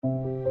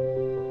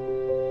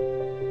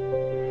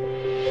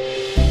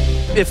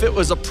If it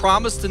was a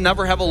promise to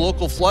never have a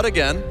local flood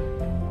again,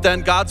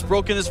 then God's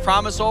broken his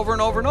promise over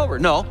and over and over.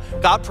 No,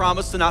 God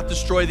promised to not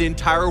destroy the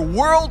entire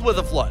world with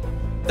a flood.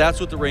 That's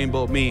what the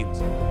rainbow means.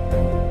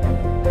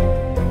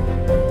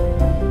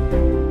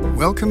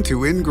 Welcome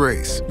to In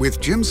Grace with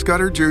Jim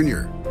Scudder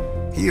Jr.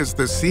 He is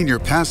the senior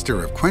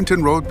pastor of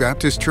Quentin Road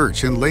Baptist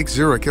Church in Lake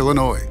Zurich,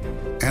 Illinois,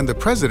 and the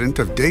president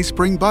of Day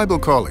Spring Bible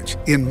College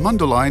in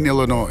Mundelein,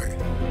 Illinois.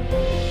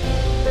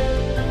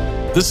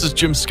 This is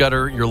Jim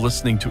Scudder. You're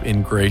listening to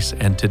In Grace,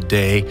 and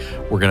today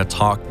we're going to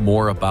talk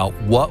more about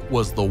what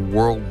was the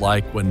world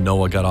like when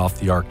Noah got off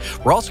the ark.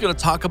 We're also going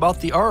to talk about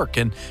the ark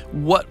and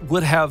what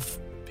would have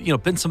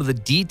been some of the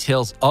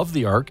details of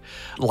the ark,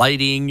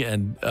 lighting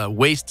and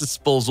waste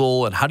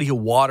disposal, and how do you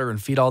water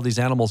and feed all these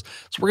animals.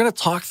 So we're going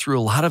to talk through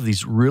a lot of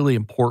these really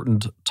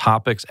important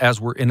topics as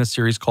we're in a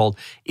series called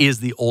Is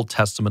the Old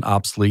Testament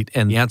Obsolete?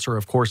 And the answer,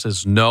 of course,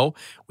 is no.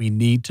 We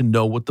need to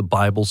know what the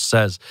Bible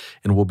says.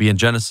 And we'll be in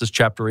Genesis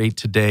chapter 8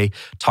 today,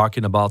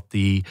 talking about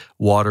the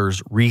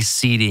waters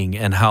receding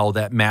and how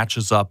that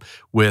matches up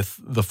with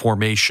the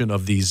formation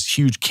of these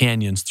huge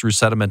canyons through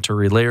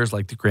sedimentary layers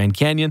like the Grand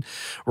Canyon.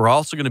 We're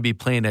also going to be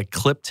playing a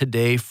clip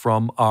today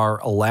from our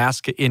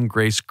Alaska In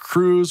Grace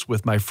cruise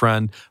with my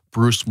friend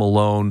Bruce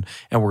Malone,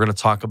 and we're going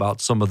to talk about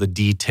some of the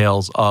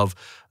details of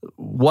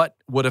what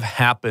would have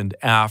happened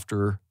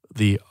after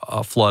the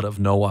flood of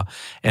Noah.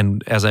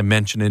 And as I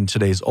mentioned in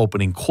today's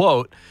opening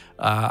quote,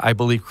 I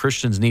believe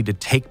Christians need to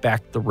take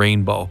back the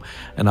rainbow,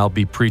 and I'll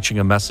be preaching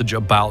a message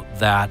about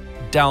that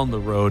down the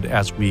road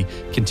as we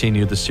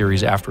continue the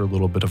series after a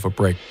little bit of a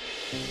break.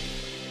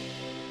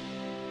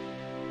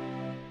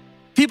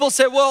 People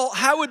say, well,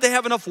 how would they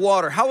have enough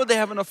water? How would they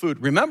have enough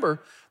food? Remember,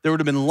 there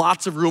would have been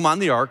lots of room on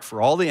the ark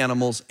for all the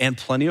animals and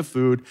plenty of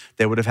food.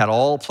 They would have had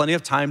plenty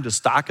of time to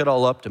stock it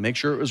all up to make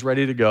sure it was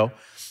ready to go.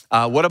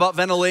 What about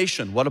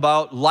ventilation? What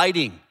about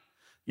lighting?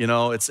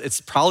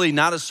 It's probably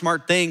not a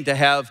smart thing to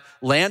have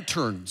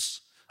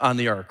lanterns on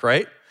the ark,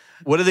 right?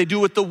 What do they do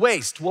with the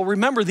waste? Well,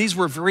 remember, these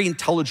were very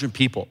intelligent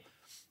people.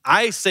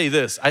 I say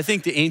this, I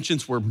think the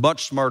ancients were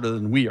much smarter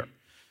than we are.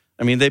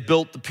 I mean, they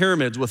built the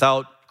pyramids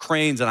without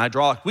cranes and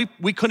hydraulic.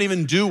 We couldn't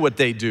even do what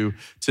they do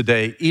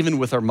today, even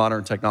with our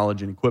modern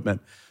technology and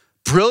equipment.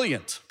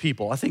 Brilliant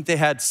people. I think they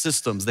had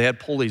systems, they had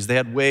pulleys, they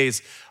had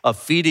ways of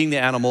feeding the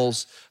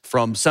animals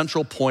from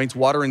central points,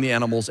 watering the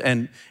animals,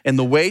 and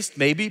the waste,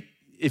 maybe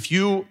if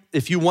you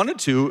wanted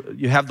to,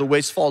 you have the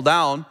waste fall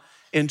down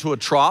into a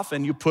trough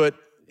and you put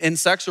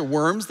insects or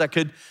worms that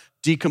could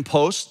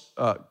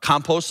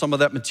compost some of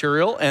that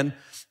material, and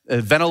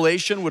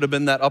ventilation would have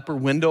been that upper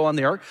window on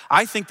the ark.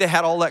 I think they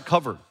had all that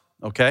covered,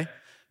 okay?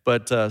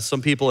 But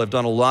some people have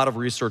done a lot of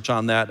research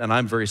on that, and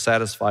I'm very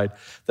satisfied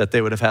that they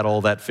would have had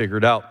all that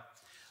figured out.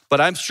 But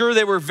I'm sure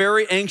they were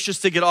very anxious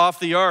to get off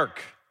the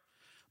ark.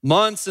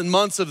 Months and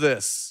months of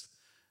this.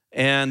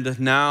 And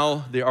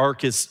now the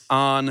ark is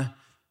on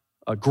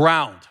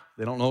ground.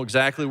 They don't know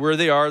exactly where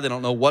they are. They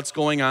don't know what's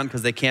going on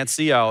because they can't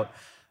see out.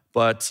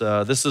 But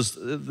this is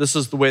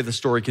the way the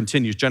story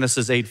continues.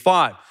 Genesis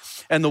 8:5.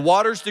 And the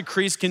waters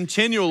decreased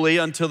continually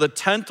until the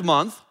 10th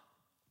month.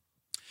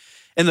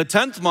 In the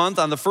 10th month,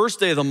 on the first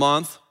day of the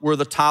month, were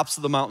the tops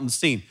of the mountains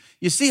seen.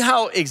 You see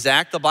how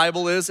exact the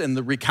Bible is in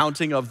the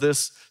recounting of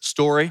this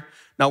story?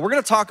 Now, we're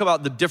going to talk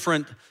about the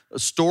different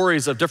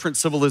stories of different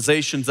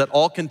civilizations that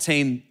all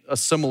contain a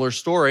similar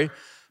story,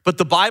 but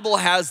the Bible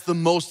has the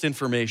most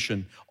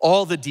information,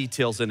 all the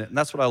details in it. And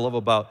that's what I love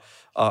about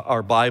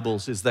our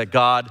Bibles, is that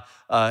God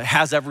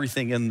has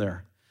everything in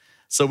there.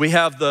 So we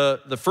have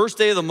the first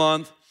day of the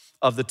month,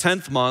 of the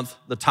 10th month,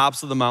 the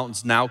tops of the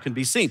mountains now can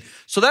be seen.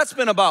 So that's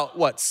been about,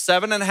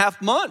 7.5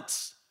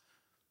 months.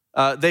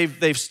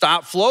 They've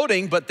stopped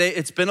floating, but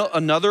it's been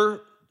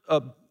another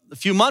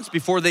few months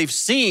before they've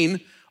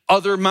seen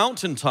other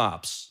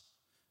mountaintops.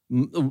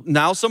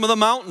 Now some of the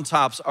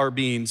mountaintops are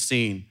being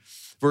seen.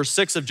 Verse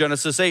 6 of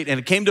Genesis 8, and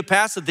it came to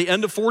pass at the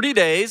end of 40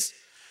 days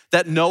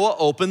that Noah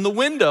opened the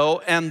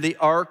window and the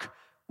ark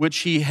which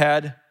he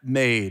had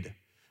made.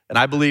 And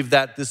I believe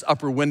that this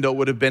upper window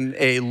would have been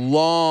a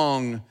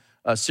long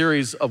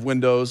series of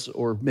windows,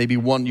 or maybe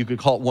one, you could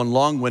call it one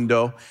long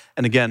window,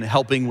 and again,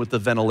 helping with the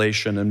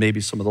ventilation and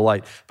maybe some of the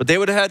light. But they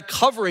would have had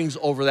coverings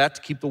over that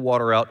to keep the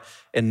water out,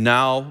 and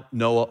now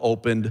Noah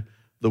opened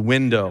the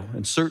window.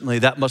 And certainly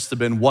that must have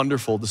been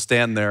wonderful to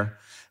stand there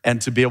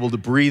and to be able to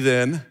breathe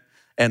in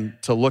and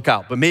to look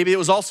out. But maybe it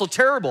was also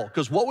terrible,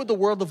 because what would the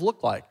world have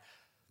looked like?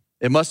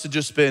 It must have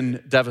just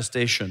been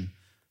devastation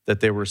that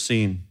they were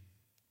seeing.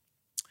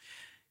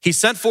 He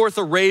sent forth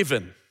a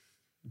raven.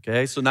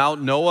 Okay, so now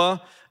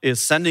Noah is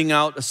sending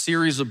out a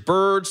series of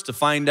birds to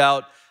find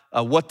out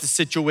what the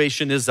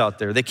situation is out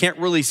there. They can't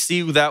really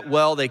see that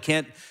well. They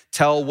can't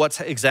tell what's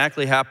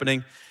exactly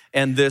happening.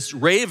 And this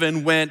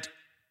raven went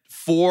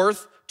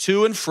forth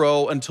to and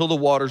fro until the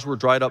waters were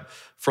dried up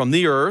from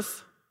the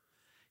earth.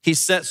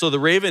 So the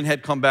raven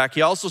had come back.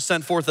 He also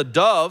sent forth a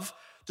dove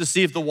to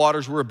see if the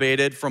waters were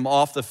abated from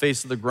off the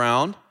face of the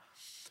ground.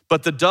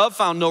 But the dove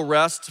found no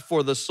rest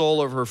for the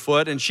sole of her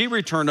foot, and she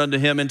returned unto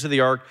him into the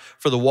ark,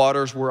 for the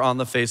waters were on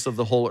the face of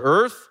the whole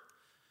earth.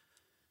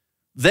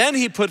 Then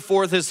he put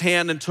forth his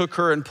hand and took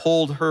her and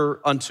pulled her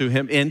unto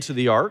him into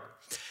the ark.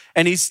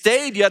 And he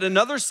stayed yet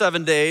another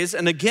 7 days,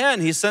 and again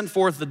he sent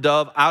forth the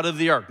dove out of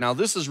the ark. Now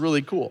this is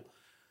really cool.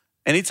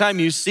 Anytime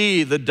you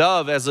see the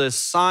dove as a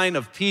sign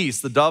of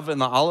peace, the dove in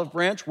the olive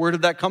branch, where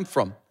did that come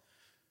from?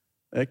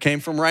 It came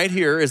from right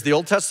here. Is the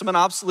Old Testament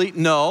obsolete?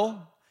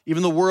 No.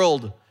 Even the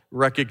world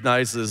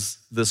recognizes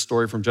this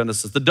story from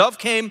Genesis. The dove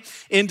came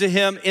into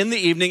him in the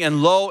evening,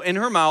 and lo, in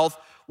her mouth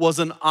was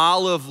an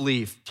olive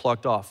leaf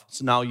plucked off.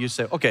 So now you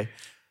say, okay,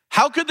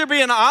 how could there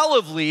be an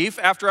olive leaf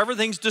after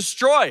everything's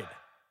destroyed?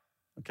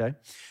 Okay.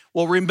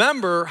 Well,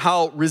 remember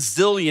how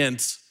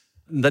resilient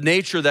the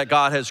nature that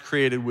God has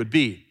created would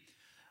be.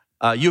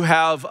 You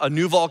have a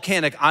new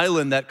volcanic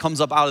island that comes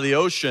up out of the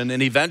ocean,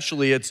 and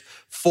eventually it's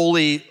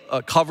fully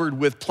covered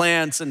with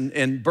plants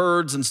and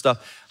birds and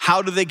stuff.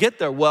 How do they get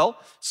there? Well,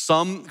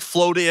 some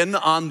float in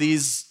on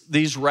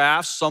these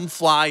rafts, some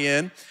fly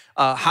in.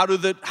 How do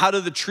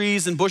the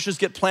trees and bushes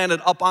get planted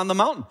up on the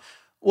mountain?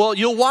 Well,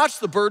 you'll watch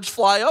the birds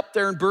fly up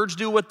there, and birds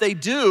do what they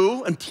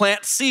do and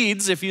plant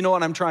seeds, if you know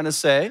what I'm trying to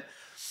say.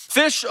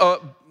 Fish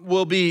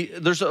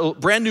there's a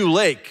brand new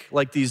lake,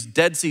 like these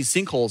Dead Sea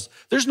sinkholes.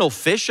 There's no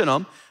fish in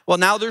them. Well,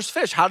 now there's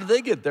fish. How did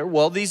they get there?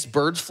 Well, these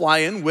birds fly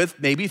in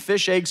with maybe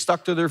fish eggs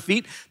stuck to their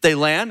feet. They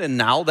land, and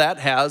now that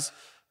has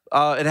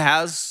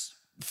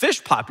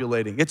fish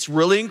populating. It's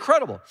really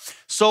incredible.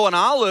 So an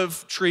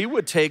olive tree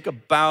would take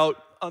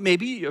about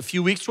maybe a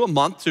few weeks to a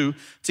month to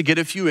get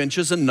a few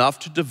inches, enough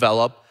to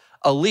develop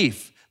a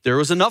leaf. There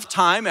was enough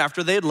time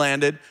after they had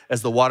landed,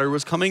 as the water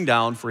was coming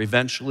down, for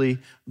eventually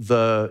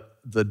the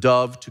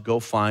dove to go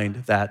find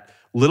that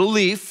little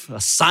leaf, a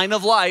sign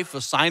of life,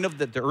 a sign of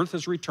that the earth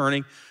is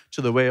returning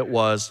to the way it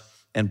was,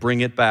 and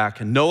bring it back.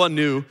 And Noah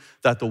knew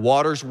that the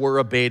waters were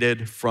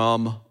abated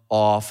from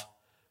off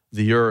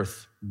the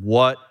earth.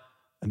 What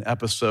an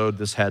episode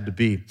this had to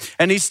be.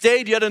 And he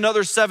stayed yet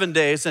another 7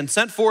 days and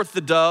sent forth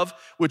the dove,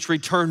 which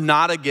returned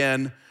not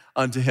again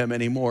unto him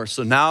anymore.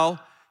 So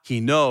now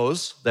he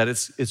knows that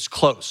it's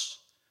close,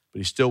 but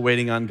he's still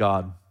waiting on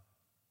God.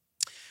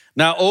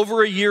 Now,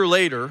 over a year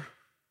later,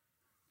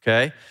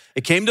 okay,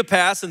 it came to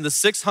pass in the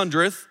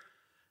 600th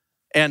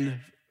and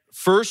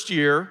first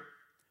year,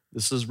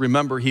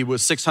 remember, he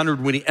was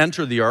 600 when he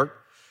entered the ark.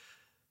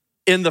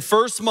 In the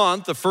first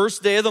month, the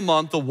first day of the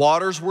month, the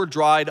waters were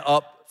dried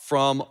up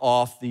from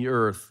off the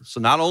earth.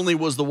 So not only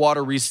was the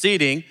water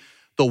receding,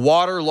 the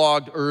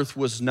waterlogged earth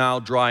was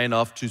now dry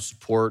enough to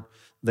support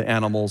the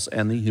animals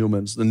and the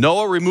humans. Then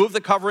Noah removed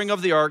the covering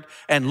of the ark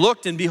and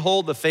looked, and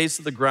behold, the face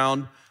of the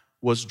ground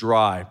was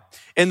dry.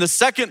 In the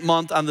second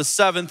month, on the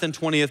 7th and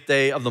 20th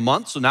day of the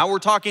month, so now we're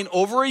talking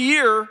over a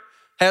year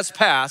has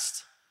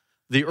passed,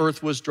 the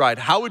earth was dried.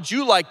 How would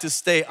you like to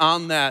stay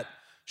on that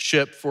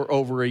ship for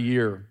over a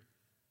year?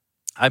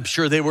 I'm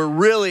sure they were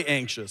really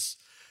anxious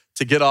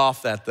to get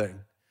off that thing.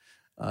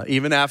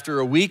 Even after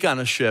a week on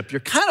a ship, you're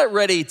kind of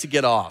ready to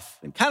get off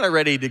and kind of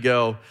ready to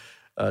go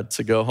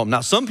home.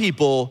 Now, some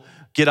people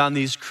get on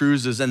these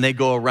cruises and they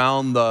go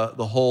around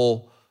the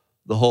whole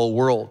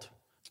world.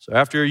 So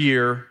after a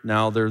year,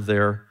 now they're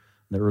there,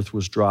 and the earth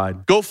was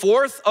dried. Go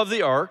forth of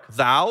the ark,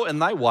 thou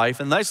and thy wife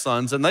and thy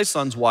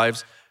sons'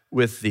 wives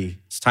with thee.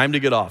 It's time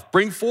to get off.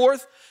 Bring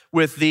forth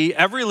with thee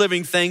every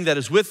living thing that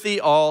is with thee,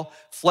 all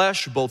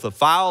flesh, both of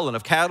fowl and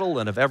of cattle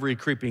and of every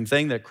creeping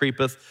thing that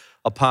creepeth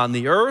upon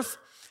the earth,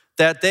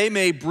 that they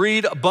may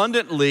breed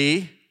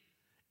abundantly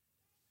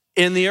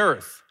in the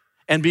earth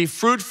and be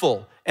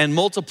fruitful and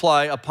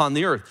multiply upon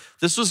the earth.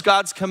 This was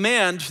God's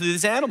command to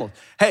these animals.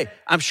 Hey,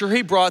 I'm sure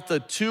he brought the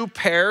two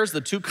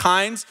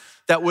kinds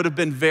that would have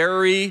been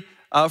very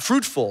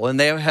fruitful, and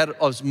they had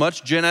as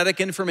much genetic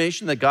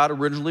information that God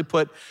originally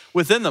put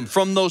within them.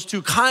 From those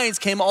two kinds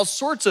came all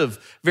sorts of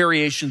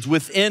variations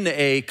within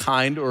a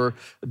kind, or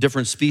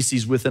different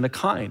species within a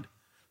kind.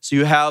 So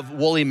you have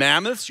woolly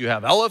mammoths, you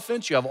have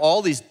elephants, you have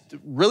all these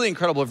really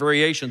incredible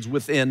variations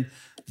within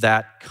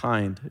that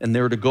kind, and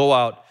they were to go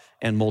out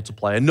and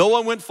multiply. And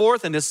Noah went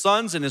forth, and his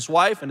sons and his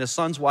wife and his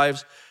sons'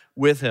 wives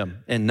with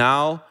him, and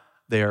now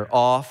they are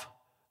off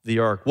the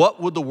ark.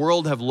 What would the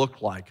world have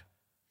looked like?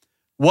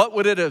 What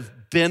would it have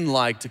been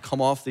like to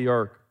come off the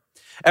ark?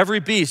 Every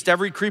beast,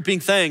 every creeping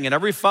thing, and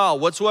every fowl,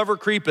 whatsoever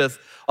creepeth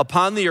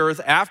upon the earth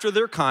after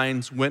their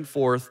kinds, went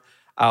forth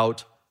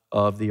out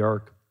of the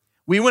ark.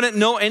 We wouldn't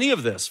know any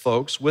of this,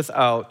 folks,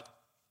 without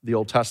the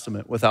Old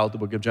Testament, without the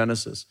book of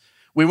Genesis.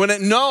 We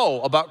wouldn't know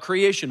about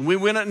creation. We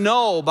wouldn't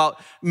know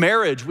about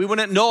marriage. We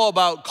wouldn't know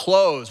about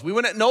clothes. We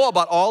wouldn't know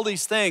about all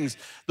these things,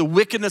 the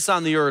wickedness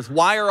on the earth.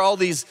 Why are all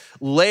these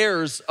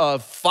layers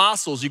of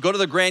fossils? You go to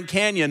the Grand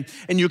Canyon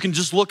and you can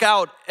just look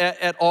out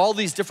at all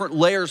these different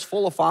layers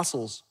full of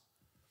fossils.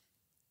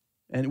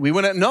 And we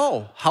wouldn't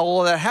know how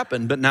all that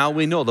happened, but now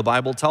we know. The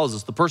Bible tells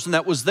us. The person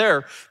that was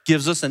there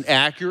gives us an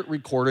accurate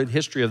recorded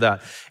history of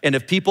that. And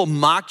if people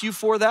mock you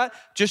for that,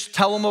 just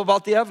tell them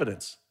about the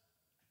evidence.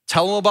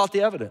 Tell them about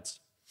the evidence.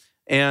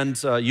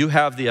 And you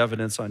have the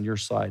evidence on your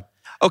side.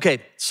 Okay,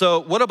 so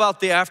what about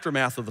the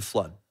aftermath of the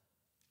flood?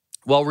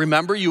 Well,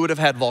 remember, you would have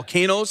had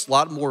volcanoes, a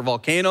lot more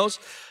volcanoes.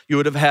 You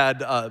would have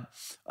had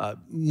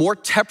more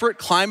temperate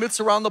climates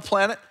around the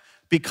planet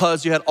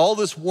because you had all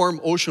this warm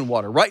ocean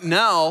water. Right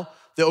now,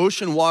 the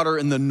ocean water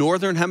in the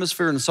northern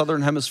hemisphere and the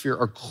southern hemisphere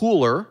are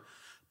cooler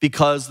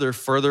because they're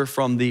further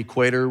from the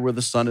equator where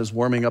the sun is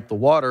warming up the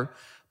water.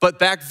 But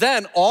back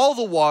then, all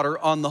the water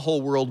on the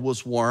whole world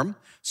was warm.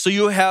 So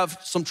you have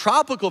some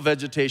tropical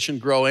vegetation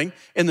growing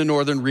in the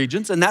northern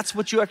regions, and that's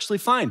what you actually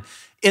find.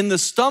 In the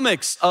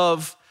stomachs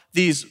of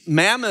these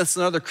mammoths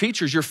and other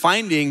creatures, you're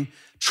finding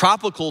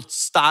tropical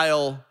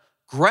style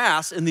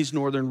grass in these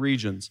northern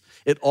regions.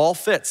 It all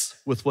fits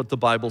with what the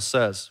Bible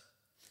says.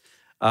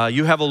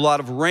 You have a lot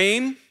of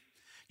rain.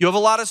 You have a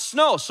lot of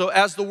snow. So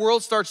as the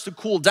world starts to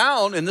cool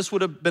down, and this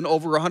would have been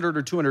over 100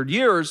 or 200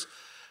 years,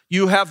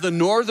 you have the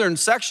northern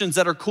sections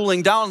that are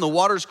cooling down. The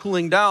water's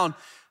cooling down.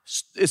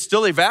 It's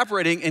still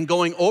evaporating and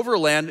going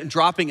overland and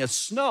dropping as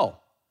snow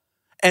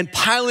and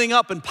piling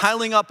up and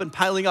piling up and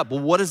piling up.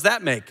 Well, what does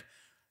that make?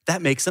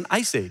 That makes an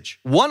ice age.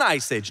 One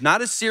ice age,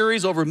 not a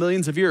series over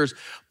millions of years,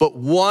 but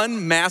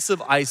one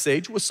massive ice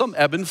age with some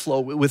ebb and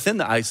flow within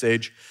the ice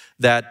age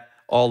that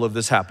all of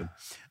this happened.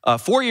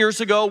 4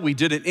 years ago, we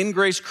did an In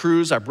Grace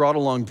cruise. I brought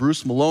along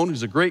Bruce Malone,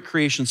 who's a great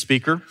creation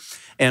speaker,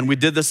 and we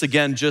did this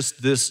again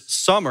just this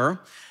summer.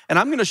 And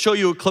I'm gonna show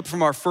you a clip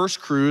from our first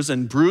cruise,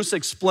 and Bruce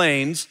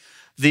explains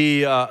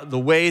the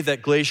way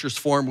that glaciers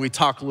form. We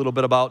talk a little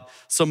bit about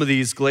some of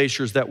these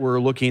glaciers that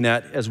we're looking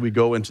at as we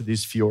go into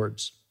these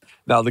fjords.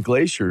 Now, the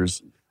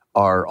glaciers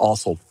are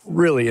also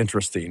really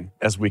interesting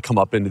as we come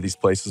up into these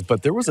places,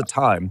 but there was a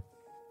time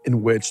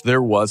in which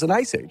there was an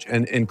ice age.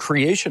 And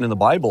creation in the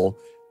Bible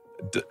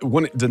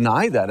wouldn't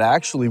deny that,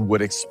 actually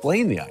would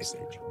explain the ice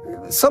age.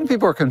 Some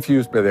people are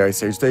confused by the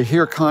ice age. They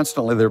hear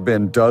constantly there have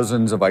been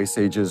dozens of ice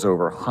ages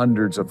over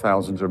hundreds of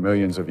thousands or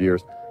millions of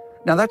years.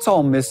 Now, that's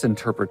all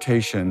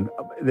misinterpretation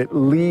that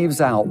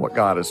leaves out what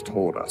God has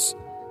told us.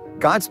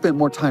 God spent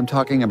more time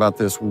talking about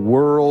this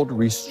world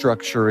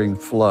restructuring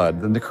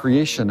flood than the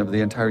creation of the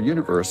entire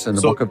universe in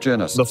the book of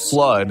Genesis. The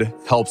flood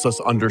helps us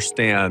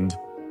understand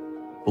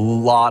a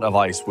lot of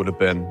ice would have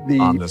been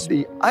on this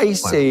The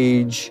ice planet.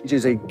 age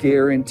is a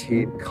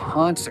guaranteed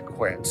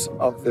consequence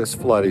of this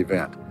flood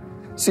event.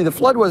 See, the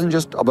flood wasn't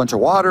just a bunch of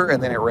water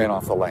and then it ran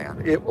off the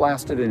land. It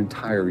lasted an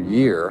entire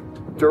year.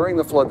 During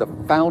the flood, the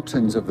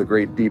fountains of the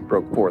great deep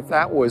broke forth.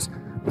 That was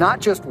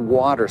not just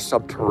water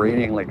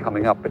subterraneanly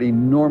coming up, but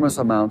enormous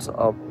amounts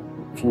of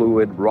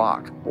fluid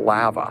rock,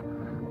 lava,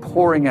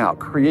 pouring out,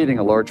 creating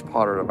a large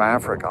part of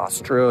Africa,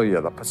 Australia,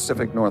 the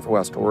Pacific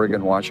Northwest,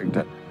 Oregon,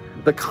 Washington.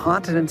 The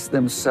continents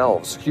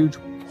themselves, huge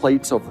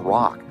plates of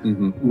rock,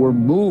 were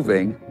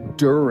moving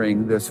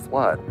during this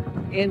flood.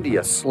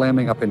 India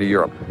slamming up into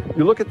Europe.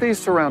 You look at these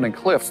surrounding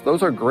cliffs,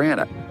 those are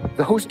granite.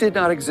 Those did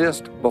not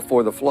exist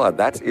before the flood.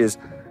 That is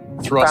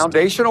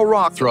foundational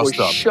rock that was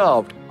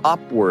shoved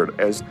upward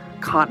as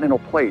continental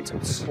plates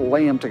and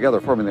slammed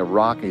together, forming the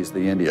Rockies,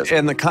 the Indias.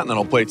 And the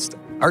continental plates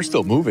are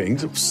still moving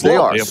slowly, They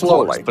are, of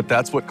slowly. course, but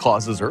that's what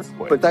causes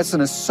earthquakes. But that's an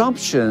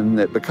assumption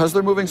that because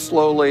they're moving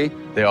slowly,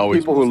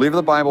 people who leave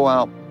the Bible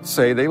out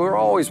say they were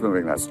always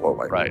moving that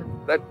slowly. Right.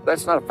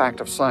 That's not a fact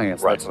of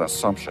science, that's an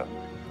assumption.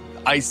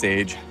 Ice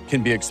age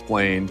can be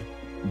explained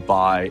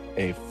by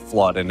a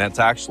flood, and that's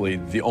actually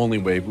the only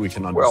way we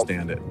can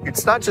understand it.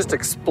 It's not just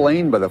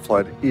explained by the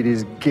flood, it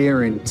is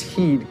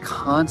guaranteed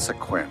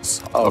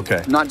consequence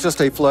of not just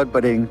a flood,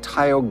 but an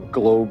entire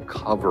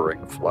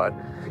globe-covering flood.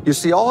 You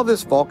see, all of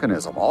this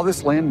volcanism, all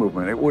this land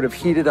movement, it would have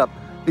heated up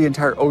the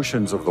entire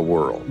oceans of the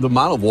world. The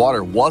amount of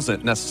water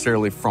wasn't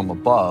necessarily from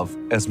above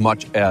as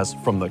much as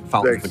from the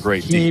fountain of the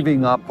great deep.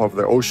 Heaving up of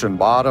the ocean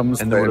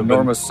bottoms, and the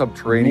enormous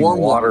subterranean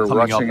water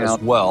rushing out as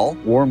well.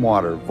 Warm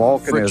water,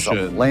 volcanism,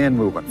 friction. Land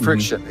movement,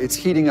 friction. It's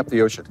heating up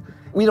the ocean.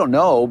 We don't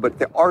know, but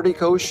the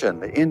Arctic Ocean,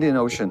 the Indian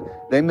Ocean,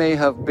 they may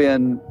have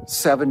been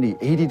 70,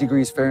 80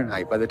 degrees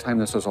Fahrenheit by the time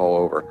this was all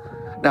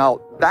over.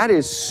 Now, that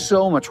is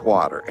so much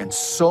water and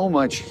so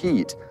much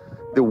heat.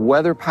 The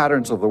weather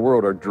patterns of the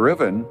world are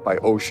driven by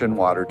ocean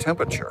water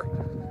temperature.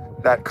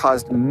 That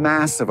caused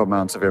massive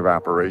amounts of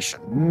evaporation,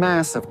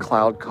 massive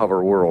cloud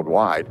cover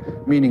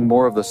worldwide, meaning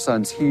more of the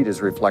sun's heat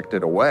is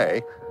reflected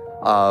away,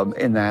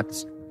 and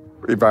that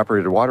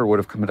evaporated water would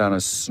have come down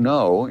as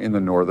snow in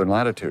the northern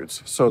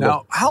latitudes. So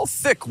now, how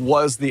thick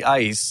was the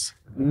ice?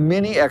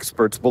 Many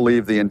experts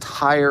believe the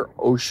entire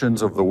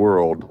oceans of the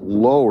world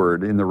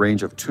lowered in the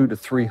range of 200 to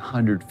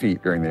 300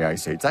 feet during the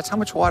Ice Age. That's how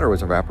much water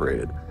was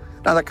evaporated.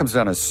 Now that comes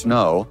down as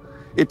snow.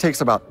 It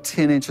takes about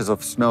 10 inches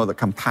of snow that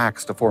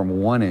compacts to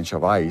form 1 inch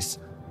of ice.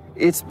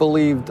 It's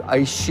believed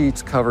ice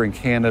sheets covering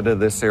Canada,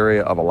 this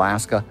area of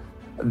Alaska,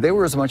 they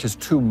were as much as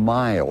 2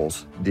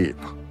 miles deep.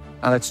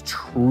 Now that's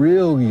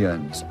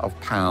trillions of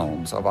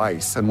pounds of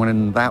ice. And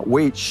when that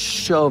weight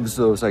shoves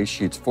those ice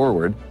sheets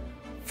forward,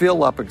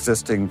 fill up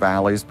existing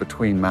valleys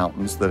between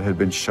mountains that had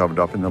been shoved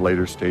up in the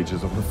later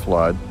stages of the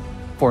flood,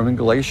 forming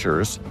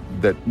glaciers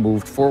that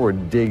moved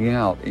forward, digging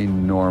out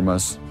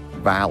enormous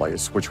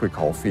valleys, which we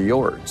call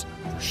fjords,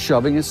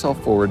 shoving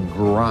itself forward,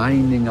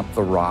 grinding up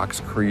the rocks,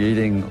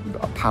 creating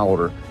a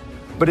powder.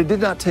 But it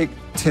did not take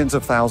tens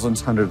of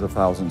thousands, hundreds of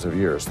thousands of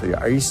years. The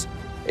ice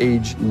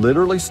age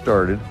literally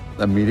started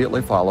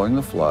immediately following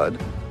the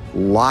flood.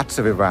 Lots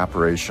of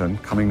evaporation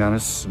coming down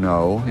as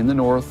snow in the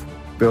north,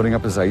 building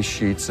up as ice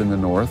sheets in the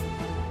north.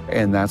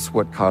 And that's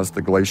what caused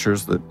the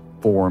glaciers that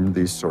formed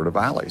these sort of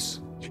valleys.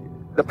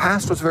 The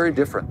past was very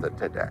different than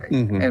today.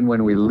 And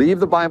when we leave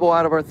the Bible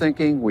out of our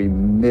thinking, we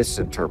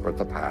misinterpret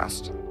the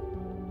past.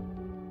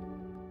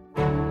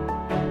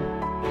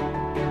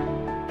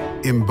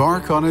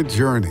 Embark on a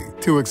journey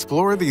to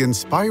explore the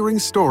inspiring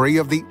story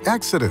of the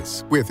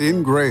Exodus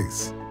within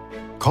Grace.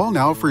 Call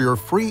now for your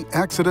free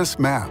Exodus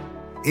map,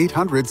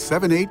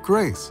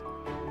 800-78-GRACE.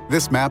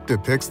 This map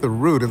depicts the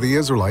route of the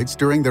Israelites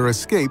during their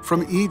escape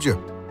from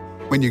Egypt.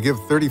 When you give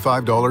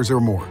 $35 or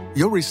more,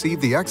 you'll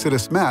receive the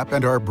Exodus map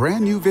and our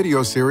brand new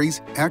video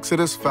series,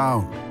 Exodus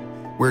Found,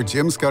 where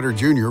Jim Scudder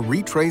Jr.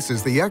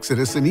 retraces the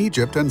Exodus in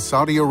Egypt and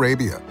Saudi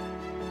Arabia,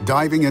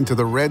 diving into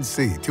the Red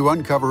Sea to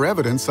uncover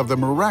evidence of the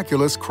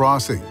miraculous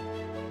crossing.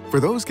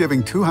 For those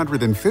giving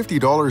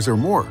 $250 or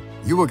more,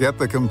 you will get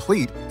the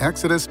complete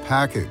Exodus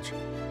package,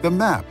 the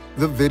map,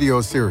 the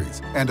video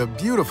series, and a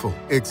beautiful,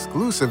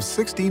 exclusive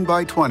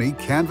 16x20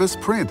 canvas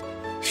print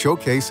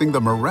showcasing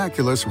the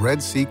miraculous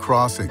Red Sea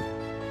crossing.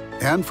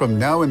 And from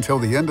now until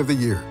the end of the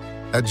year,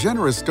 a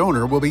generous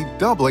donor will be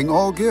doubling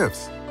all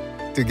gifts.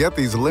 To get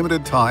these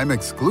limited-time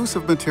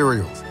exclusive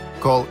materials,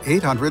 call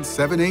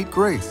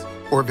 800-78-GRACE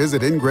or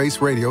visit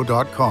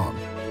ingraceradio.com.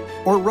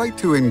 Or write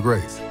to In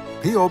Grace,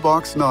 P.O.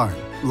 Box 9,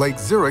 Lake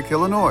Zurich,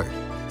 Illinois,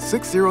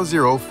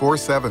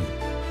 60047.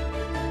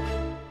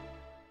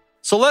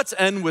 So let's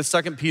end with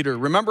 2 Peter.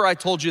 Remember I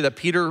told you that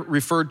Peter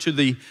referred to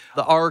the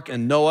ark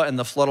and Noah and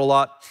the flood a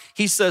lot?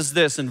 He says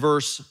this in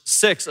verse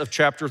 6 of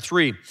chapter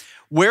 3.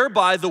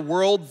 Whereby the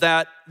world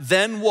that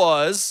then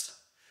was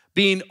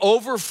being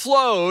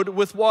overflowed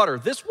with water.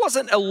 This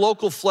wasn't a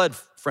local flood,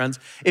 friends.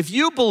 If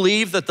you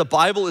believe that the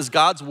Bible is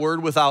God's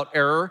word without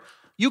error,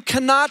 you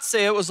cannot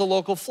say it was a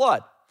local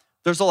flood.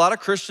 There's a lot of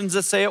Christians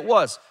that say it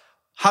was.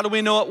 How do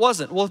we know it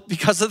wasn't? Well,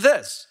 because of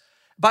this.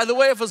 By the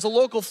way, if it was a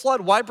local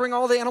flood, why bring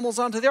all the animals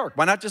onto the ark?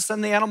 Why not just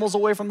send the animals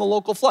away from the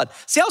local flood?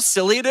 See how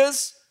silly it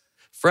is?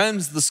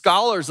 Friends, the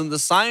scholars and the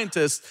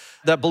scientists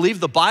that believe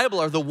the Bible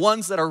are the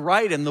ones that are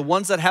right and the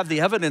ones that have the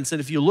evidence.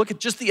 And if you look at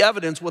just the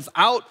evidence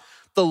without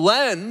the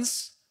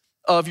lens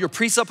of your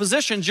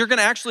presuppositions, you're going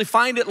to actually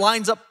find it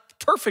lines up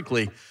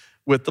perfectly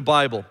with the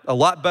Bible, a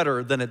lot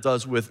better than it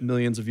does with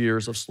millions of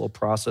years of slow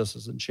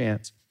processes and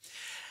chance.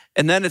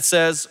 And then it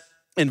says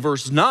in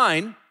verse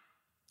 9,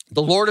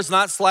 the Lord is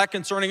not slack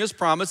concerning his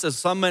promise, as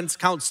some men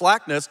count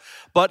slackness,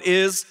 but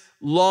is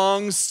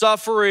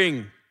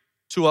long-suffering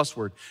to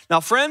usward. Now,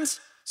 friends,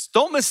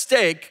 don't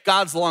mistake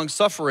God's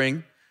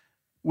long-suffering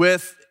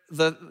with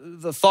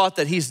the thought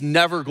that he's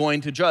never going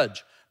to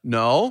judge.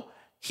 No,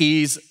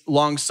 he's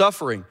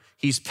long-suffering.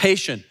 He's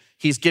patient.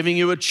 He's giving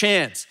you a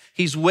chance.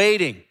 He's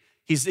waiting.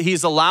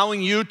 He's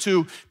allowing you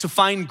to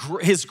find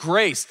his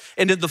grace.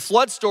 And in the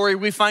flood story,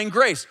 we find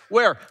grace.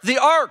 Where? The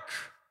ark.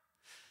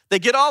 They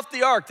get off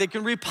the ark. They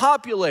can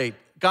repopulate.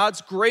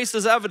 God's grace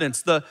is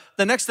evidence. The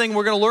next thing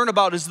we're going to learn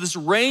about is this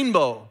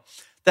rainbow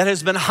that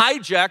has been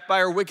hijacked by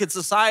our wicked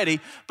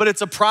society, but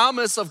it's a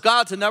promise of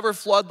God to never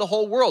flood the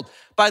whole world.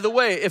 By the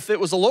way, if it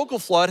was a local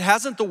flood,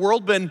 hasn't the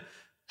world been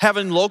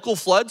having local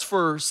floods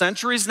for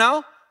centuries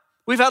now?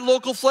 We've had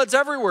local floods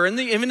everywhere.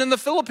 Even in the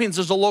Philippines,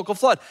 there's a local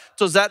flood.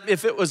 So is that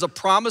if it was a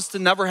promise to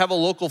never have a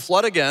local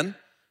flood again,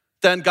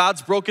 then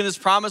God's broken his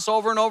promise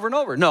over and over and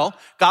over? No,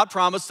 God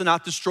promised to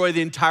not destroy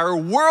the entire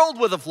world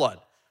with a flood.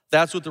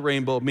 That's what the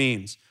rainbow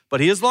means. But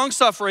he is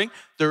long-suffering.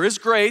 There is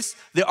grace.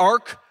 The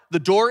ark, the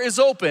door is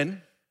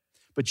open.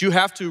 But you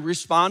have to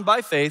respond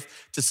by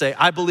faith to say,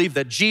 I believe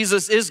that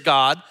Jesus is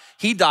God.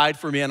 He died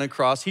for me on a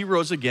cross. He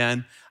rose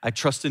again. I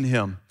trust in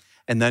him.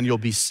 And then you'll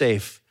be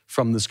safe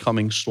from this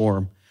coming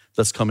storm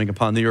that's coming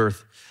upon the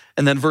earth.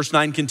 And then verse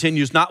 9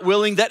 continues, not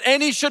willing that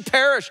any should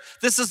perish.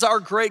 This is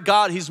our great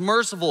God. He's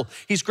merciful.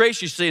 He's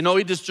gracious. You say, no,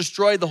 he just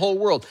destroyed the whole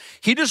world.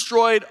 He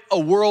destroyed a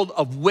world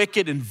of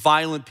wicked and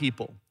violent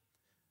people.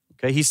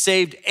 Okay, he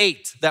saved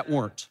 8 that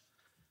weren't.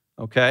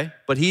 Okay,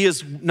 but he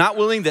is not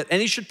willing that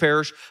any should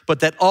perish,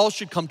 but that all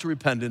should come to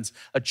repentance,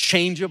 a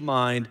change of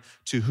mind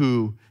to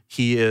who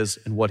he is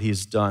and what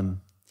he's done.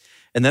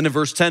 And then in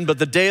verse 10, but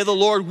the day of the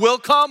Lord will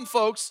come,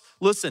 folks.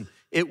 Listen,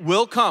 it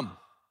will come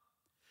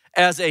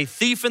as a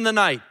thief in the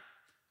night.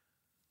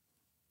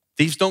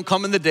 Thieves don't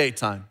come in the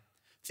daytime.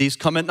 Thieves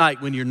come at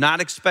night when you're not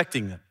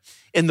expecting them.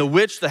 In the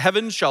which the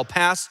heavens shall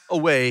pass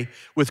away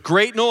with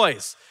great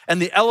noise,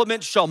 and the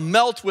elements shall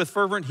melt with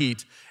fervent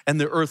heat,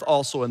 and the earth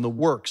also and the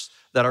works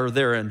that are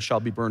therein shall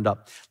be burned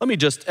up. Let me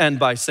just end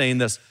by saying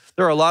this.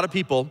 There are a lot of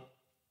people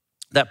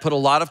that put a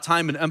lot of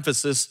time and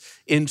emphasis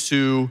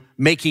into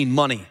making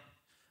money.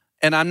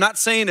 And I'm not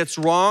saying it's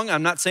wrong.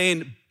 I'm not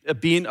saying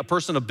being a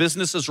person of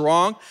business is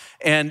wrong.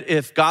 And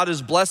if God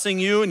is blessing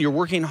you and you're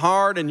working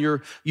hard and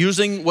you're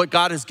using what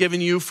God has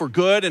given you for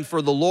good and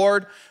for the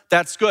Lord,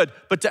 that's good.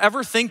 But to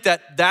ever think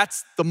that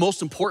that's the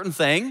most important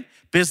thing,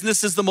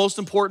 business is the most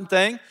important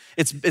thing,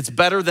 it's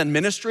better than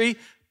ministry,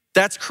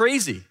 that's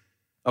crazy.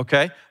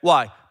 okay?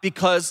 Why?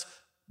 Because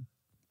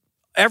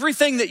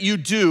everything that you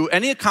do,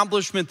 any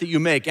accomplishment that you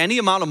make, any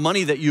amount of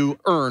money that you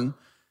earn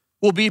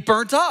will be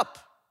burnt up.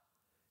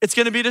 It's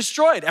gonna be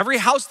destroyed. Every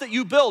house that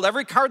you build,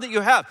 every car that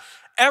you have,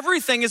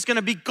 everything is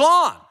gonna be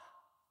gone.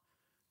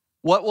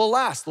 What will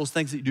last? Those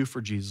things that you do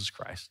for Jesus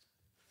Christ.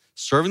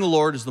 Serving the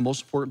Lord is the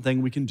most important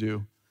thing we can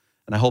do.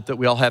 And I hope that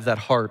we all have that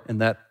heart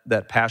and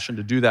that passion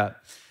to do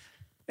that.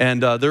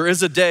 And there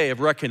is a day of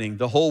reckoning.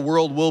 The whole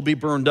world will be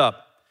burned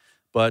up.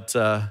 But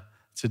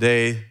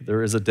today,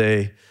 there is a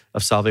day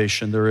of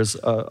salvation. There is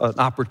an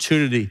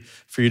opportunity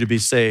for you to be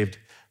saved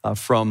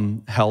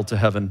from hell to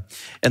heaven.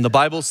 And the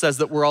Bible says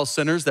that we're all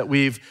sinners, that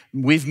we've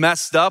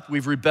messed up,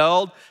 we've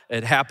rebelled.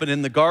 It happened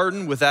in the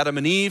garden with Adam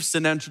and Eve.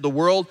 Sin entered the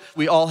world.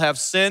 We all have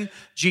sin.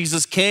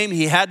 Jesus came.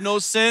 He had no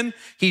sin.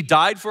 He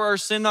died for our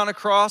sin on a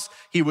cross.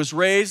 He was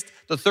raised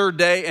the third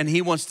day, and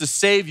he wants to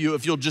save you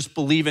if you'll just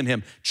believe in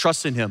him,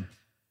 trust in him.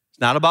 It's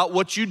not about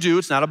what you do.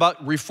 It's not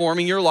about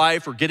reforming your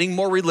life or getting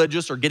more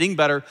religious or getting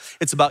better.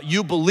 It's about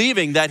you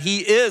believing that he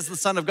is the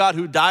Son of God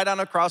who died on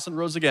a cross and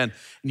rose again.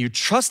 And you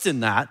trust in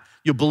that.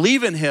 You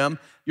believe in him,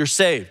 you're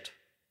saved.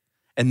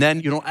 And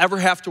then you don't ever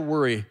have to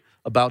worry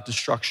about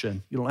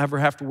destruction. You don't ever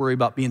have to worry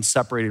about being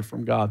separated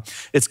from God.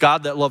 It's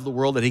God that loved the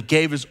world, that he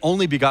gave his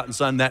only begotten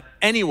Son, that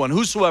anyone,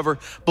 whosoever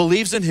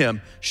believes in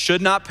him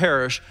should not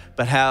perish,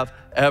 but have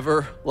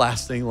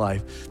everlasting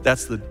life.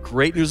 That's the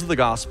great news of the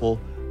gospel.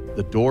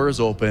 The door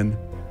is open.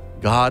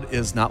 God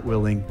is not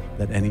willing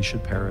that any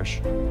should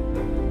perish.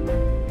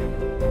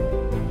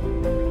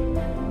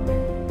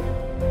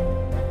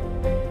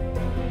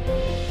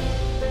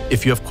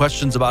 If you have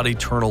questions about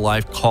eternal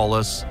life, call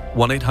us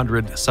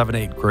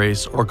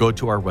 1-800-78-GRACE or go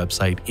to our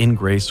website,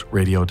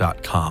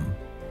 ingraceradio.com.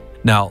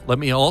 Now, let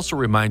me also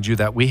remind you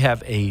that we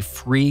have a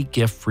free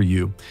gift for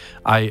you.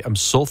 I am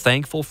so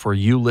thankful for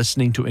you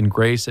listening to In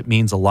Grace. It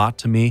means a lot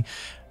to me.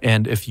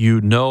 And if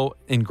you know,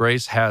 In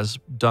Grace has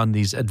done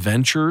these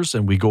adventures,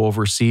 and we go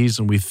overseas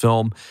and we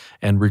film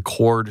and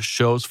record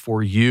shows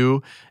for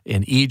you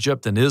in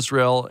Egypt and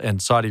Israel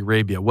and Saudi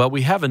Arabia. Well,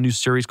 we have a new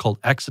series called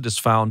Exodus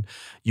Found.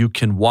 You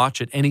can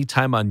watch it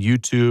anytime on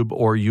YouTube,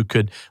 or you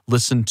could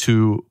listen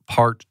to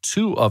part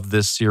 2 of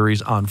this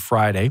series on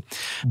Friday.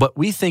 But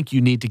we think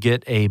you need to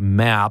get a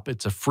map.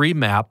 It's a free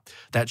map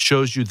that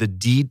shows you the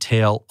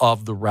detail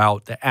of the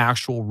route, the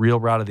actual real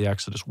route of the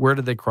Exodus. Where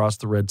did they cross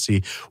the Red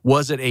Sea?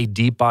 Was it a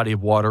deep body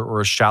of water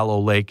or a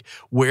shallow lake?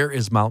 Where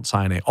is Mount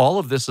Sinai? All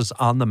of this is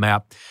on the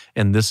map,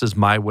 and this is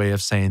my way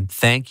of saying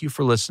thank you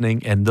for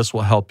listening, and this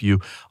will help you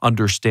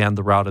understand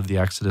the route of the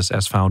Exodus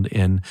as found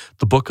in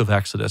the book of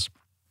Exodus.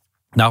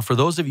 Now, for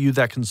those of you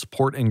that can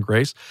support In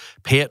Grace,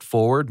 pay it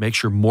forward, make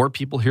sure more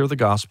people hear the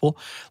gospel.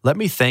 Let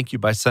me thank you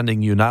by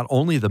sending you not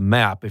only the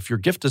map. If your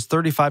gift is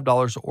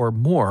 $35 or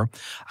more,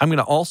 I'm going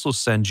to also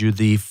send you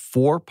the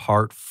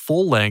 4-part,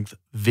 full-length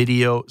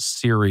video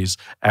series,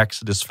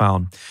 Exodus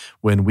Found.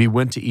 When we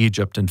went to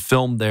Egypt and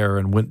filmed there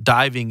and went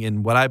diving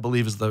in what I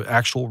believe is the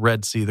actual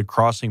Red Sea, the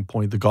crossing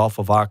point, the Gulf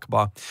of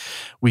Aqaba,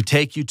 we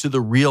take you to the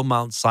real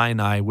Mount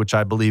Sinai, which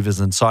I believe is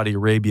in Saudi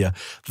Arabia.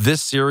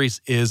 This series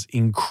is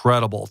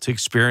incredible. To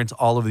experience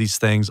all of these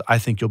things, I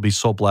think you'll be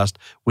so blessed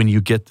when you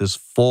get this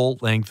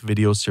full-length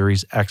video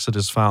series,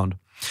 Exodus Found.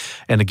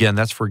 And again,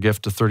 that's for a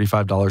gift of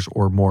 $35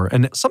 or more.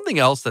 And something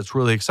else that's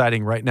really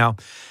exciting right now,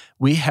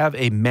 we have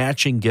a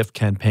matching gift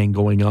campaign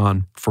going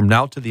on from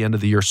now to the end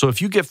of the year. So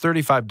if you give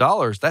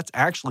 $35, that's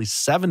actually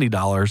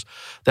 $70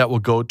 that will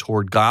go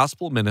toward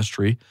gospel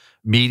ministry,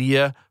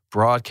 media,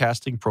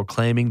 broadcasting,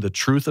 proclaiming the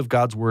truth of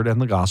God's word and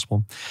the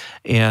gospel.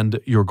 And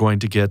you're going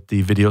to get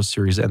the video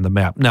series and the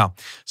map. Now,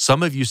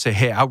 some of you say,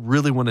 hey, I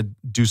really want to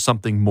do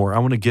something more. I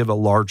want to give a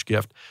large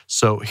gift.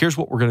 So here's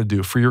what we're going to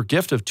do. For your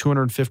gift of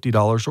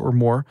 $250 or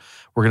more,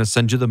 we're going to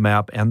send you the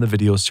map and the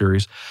video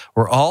series.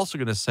 We're also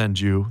going to send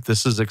you,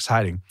 this is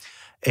exciting,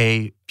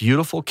 a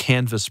beautiful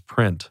canvas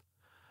print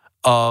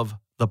of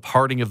the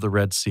parting of the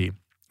Red Sea.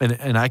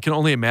 And I can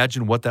only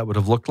imagine what that would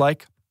have looked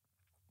like.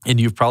 And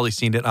you've probably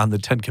seen it on the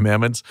 10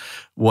 Commandments,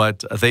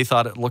 what they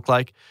thought it looked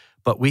like.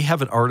 But we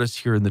have an artist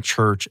here in the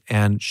church,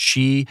 and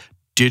she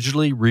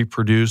digitally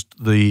reproduced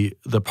the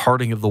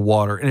parting of the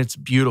water. And it's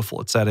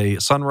beautiful. It's at a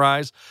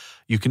sunrise.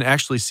 You can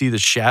actually see the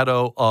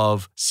shadow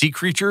of sea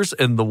creatures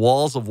in the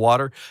walls of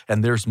water.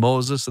 And there's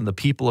Moses and the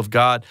people of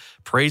God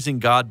praising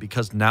God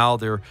because now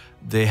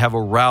they have a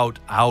route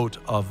out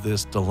of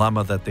this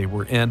dilemma that they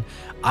were in.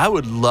 I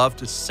would love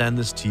to send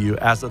this to you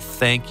as a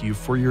thank you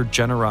for your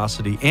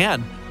generosity,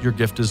 and your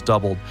gift is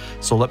doubled.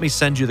 So let me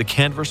send you the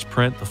canvas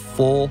print, the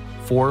full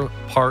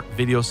 4-part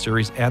video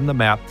series, and the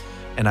map.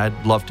 And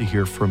I'd love to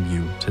hear from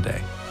you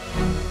today.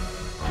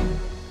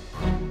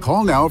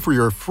 Call now for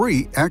your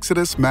free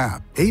Exodus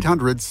map,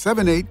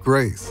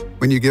 800-78-GRACE.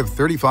 When you give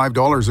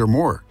 $35 or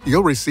more,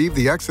 you'll receive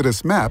the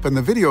Exodus map and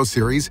the video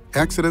series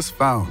Exodus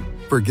Found.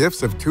 For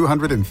gifts of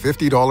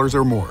 $250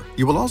 or more,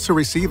 you will also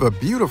receive a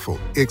beautiful,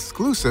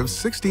 exclusive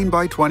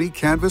 16x20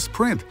 canvas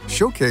print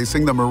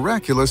showcasing the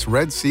miraculous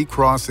Red Sea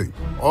crossing.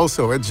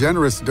 Also, a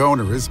generous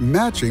donor is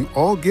matching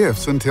all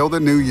gifts until the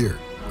new year.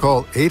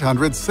 Call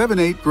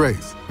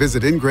 800-78-GRACE.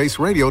 Visit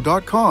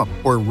ingraceradio.com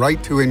or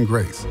write to In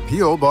Grace,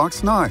 P.O.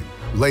 Box 9,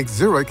 Lake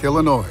Zurich,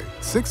 Illinois,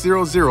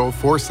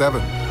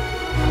 60047.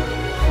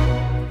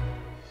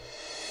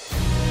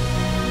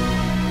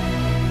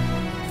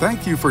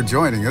 Thank you for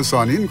joining us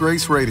on In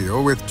Grace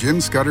Radio with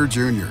Jim Scudder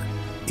Jr.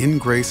 In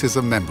Grace is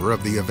a member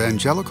of the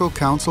Evangelical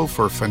Council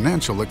for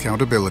Financial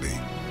Accountability.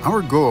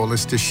 Our goal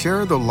is to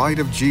share the light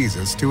of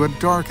Jesus to a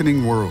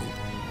darkening world,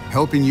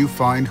 helping you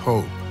find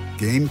hope,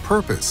 gain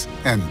purpose,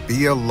 and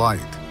be a light.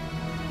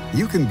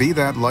 You can be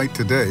that light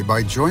today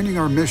by joining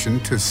our mission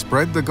to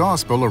spread the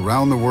gospel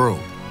around the world.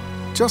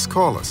 Just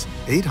call us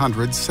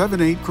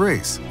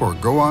 800-78-GRACE or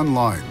go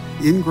online,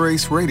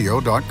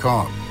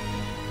 ingraceradio.com.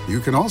 You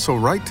can also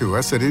write to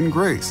us at In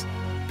Grace,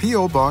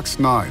 P.O. Box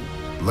 9,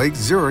 Lake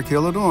Zurich,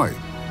 Illinois,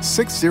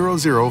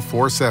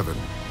 60047.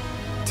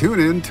 Tune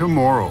in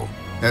tomorrow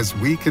as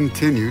we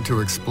continue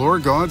to explore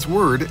God's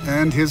Word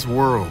and His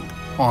world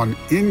on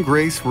In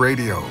Grace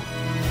Radio.